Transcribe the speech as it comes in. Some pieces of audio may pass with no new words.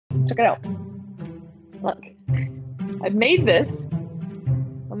Check it out. Look, I've made this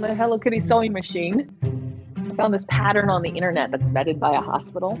on my Hello Kitty sewing machine. I found this pattern on the internet that's vetted by a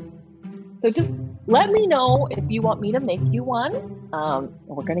hospital. So just let me know if you want me to make you one.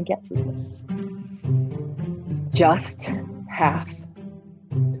 We're gonna get through this. Just have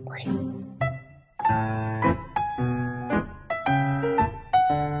to breathe.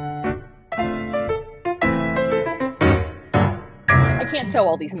 I can't sew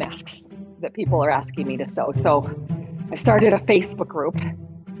all these masks that people are asking me to sew. So I started a Facebook group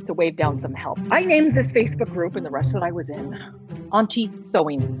to wave down some help. I named this Facebook group in the rush that I was in, Auntie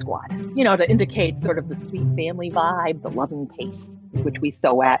Sewing Squad, you know, to indicate sort of the sweet family vibe, the loving pace with which we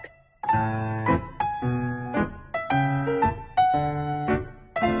sew at.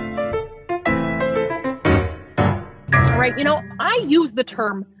 All right, you know, I use the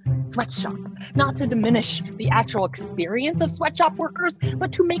term sweatshop, not to diminish the actual experience of sweatshop workers,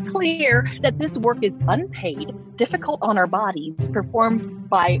 but to make clear that this work is unpaid, difficult on our bodies, performed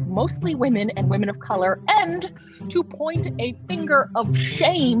by mostly women and women of color, and to point a finger of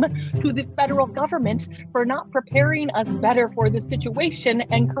shame to the federal government for not preparing us better for the situation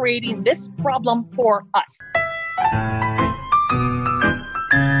and creating this problem for us.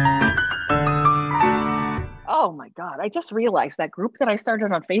 Oh my God, I just realized that group that I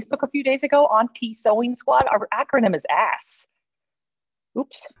started on Facebook a few days ago, Auntie Sewing Squad, our acronym is ASS.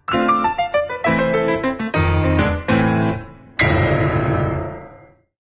 Oops.